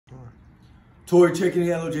Tori checking in,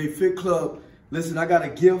 LOJ Fit Club. Listen, I got a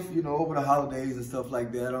gift, you know, over the holidays and stuff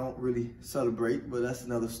like that. I don't really celebrate, but that's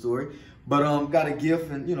another story. But got a gift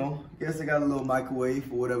and, you know, guess I got a little microwave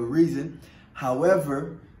for whatever reason.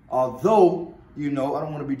 However, although, you know, I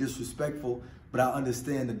don't want to be disrespectful, but I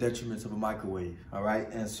understand the detriments of a microwave, all right?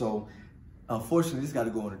 And so, unfortunately, this got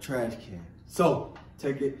to go in a trash can. So,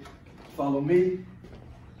 take it, follow me.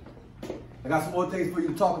 I got some more things for you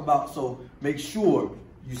to talk about, so make sure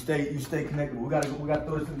you stay connected. We gotta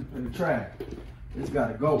throw this in the trash. It's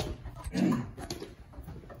gotta go.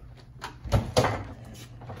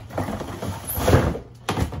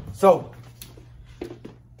 So,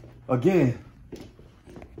 again,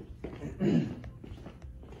 I'm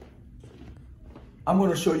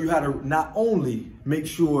gonna show you how to not only make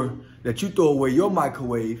sure that you throw away your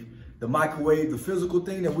microwave, the physical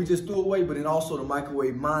thing that we just threw away, but then also the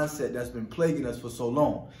microwave mindset that's been plaguing us for so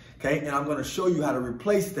long, okay? And I'm gonna show you how to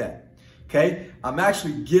replace that, okay? I'm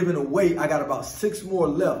actually giving away, I got about 6 more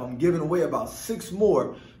left. I'm giving away about 6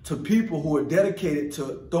 more to people who are dedicated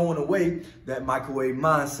to throwing away that microwave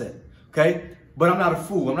mindset, okay? But I'm not a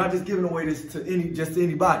fool. I'm not just giving away this to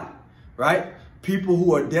anybody, right? People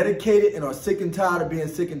who are dedicated and are sick and tired of being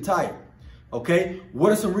sick and tired. Okay,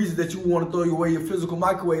 what are some reasons that you want to throw away your physical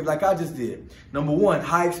microwave like I just did? Number 1,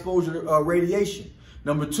 high exposure radiation.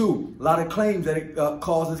 Number 2, a lot of claims that it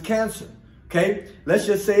causes cancer. Okay, let's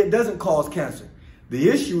just say it doesn't cause cancer. The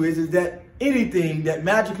issue is that anything that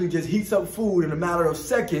magically just heats up food in a matter of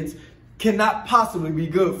seconds cannot possibly be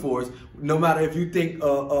good for us, no matter if you think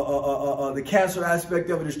the cancer aspect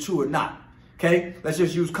of it is true or not. Okay, let's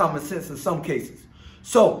just use common sense in some cases.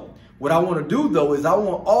 So, what I want to do, though, is I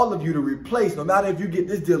want all of you to replace, no matter if you get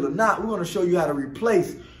this deal or not, we're going to show you how to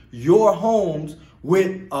replace your homes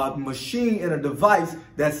with a machine and a device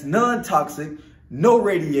that's non-toxic, no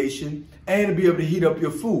radiation, and to be able to heat up your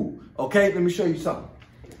food. Okay, let me show you something.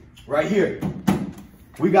 Right here,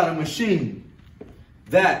 we got a machine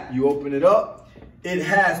that you open it up. It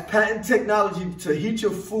has patent technology to heat your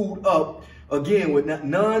food up, again, with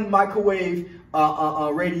non-microwave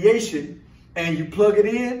radiation, and you plug it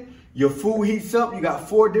in. Your food heats up. You got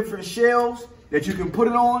 4 different shelves that you can put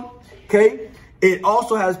it on, okay? It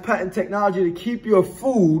also has patent technology to keep your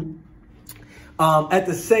food at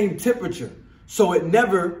the same temperature. So it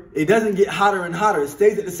doesn't get hotter and hotter. It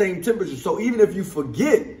stays at the same temperature. So even if you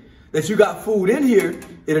forget that you got food in here,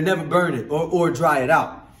 it'll never burn it or dry it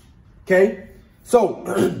out, okay?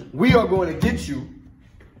 So we are going to get you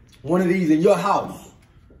one of these in your house.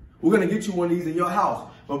 We're going to get you one of these in your house.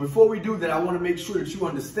 But before we do that, I want to make sure that you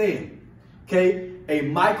understand, okay, a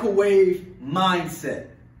microwave mindset,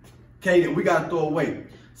 okay, that we got to throw away.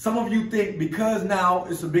 Some of you think because now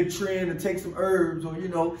it's a big trend to take some herbs, or, you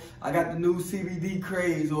know, I got the new CBD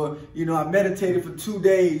craze, or, you know, I meditated for 2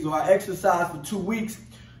 days, or I exercised for 2 weeks.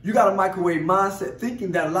 You got a microwave mindset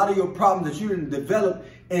thinking that a lot of your problems that you didn't develop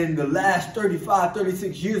in the last 35,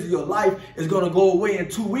 36 years of your life is going to go away in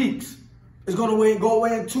 2 weeks. It's going to go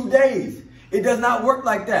away in 2 days. It does not work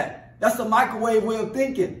like that. That's the microwave way of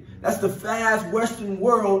thinking. That's the fast Western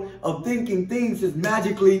world of thinking things is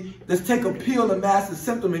magically, let's take a pill and mask the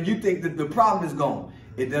symptom and you think that the problem is gone.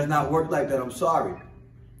 It does not work like that, I'm sorry.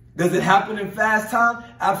 Does it happen in fast time?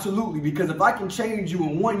 Absolutely, because if I can change you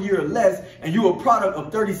in 1 year or less and you're a product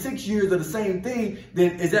of 36 years of the same thing,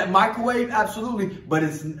 then is that microwave? Absolutely, but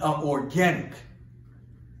it's organic.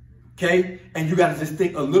 Okay? And you got to just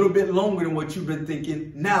think a little bit longer than what you've been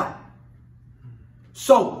thinking now.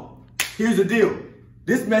 So, here's the deal.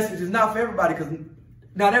 This message is not for everybody because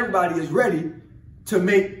not everybody is ready to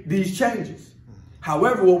make these changes.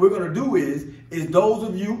 However, what we're going to do is those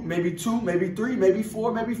of you, maybe 2, maybe 3, maybe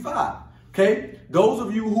 4, maybe 5, okay? Those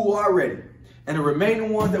of you who are ready. And the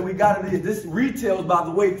remaining ones that we got in this retails, by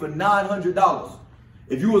the way, for $900.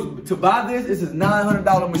 If you was to buy this, this is a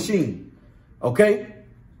 $900 machine, okay?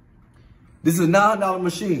 This is a $9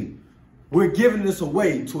 machine. We're giving this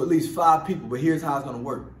away to at least 5 people, but here's how it's going to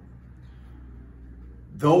work.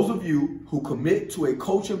 Those of you who commit to a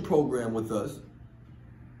coaching program with us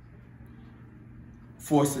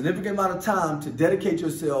for a significant amount of time to dedicate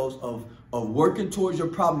yourselves of working towards your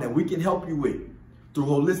problem that we can help you with through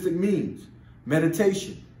holistic means,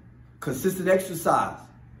 meditation, consistent exercise,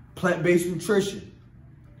 plant-based nutrition,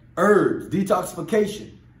 herbs,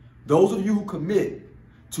 detoxification. Those of you who commit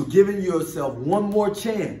to giving yourself one more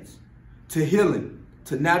chance to healing,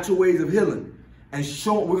 to natural ways of healing, and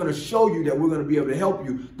we're going to show you that we're going to be able to help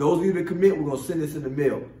you. Those of you that commit, we're going to send this in the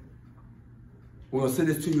mail. We're going to send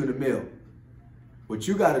this to you in the mail. What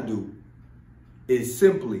you got to do is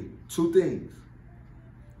simply 2 things.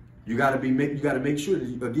 You got to make sure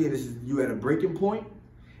that, again, this is you at a breaking point,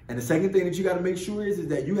 And the second thing that you got to make sure is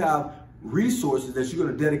that you have resources that you're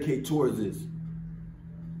going to dedicate towards this.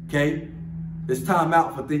 Okay? It's time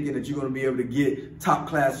out for thinking that you're going to be able to get top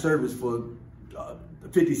class service for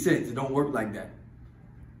 50 cents. It don't work like that.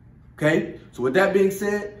 Okay? So with that being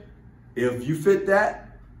said, if you fit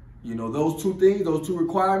that, you know, those two things, those two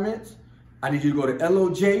requirements, I need you to go to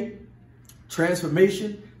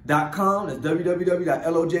LOJTransformation.com. That's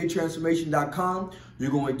www.LOJTransformation.com.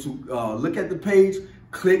 You're going to look at the page,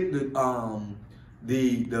 click to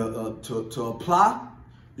apply.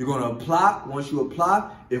 You're going to apply. Once you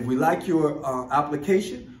apply, if we like your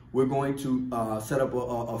application, we're going to set up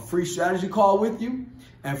a free strategy call with you.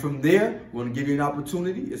 And from there, we're going to give you an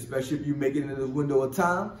opportunity, especially if you make it in this window of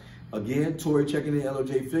time. Again, Tori checking in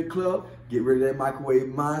LOJ Fit Club. Get rid of that microwave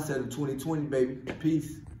mindset of 2020, baby.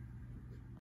 Peace.